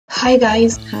Hi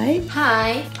guys. Hi.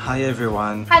 Hi. Hi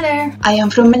everyone. Hi there. I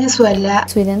am from Venezuela,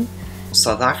 Sweden,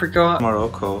 South Africa,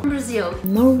 Morocco, Brazil,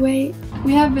 Norway.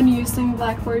 We have been using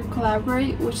Blackboard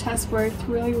Collaborate, which has worked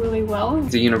really well.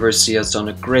 The university has done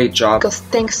a great job. because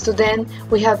thanks to them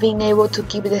we have been able to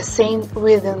keep the same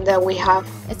rhythm that we have.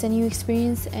 It's a new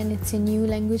experience and it's a new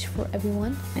language for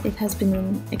everyone. It has been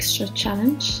an extra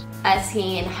challenge.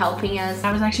 asking and helping us.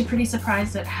 I was actually pretty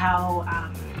surprised at how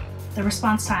the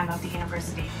response time of the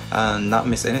university. Not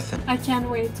miss anything. I can't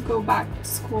wait to go back to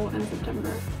school in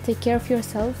September. Take care of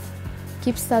yourself,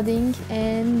 keep studying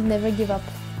and never give up.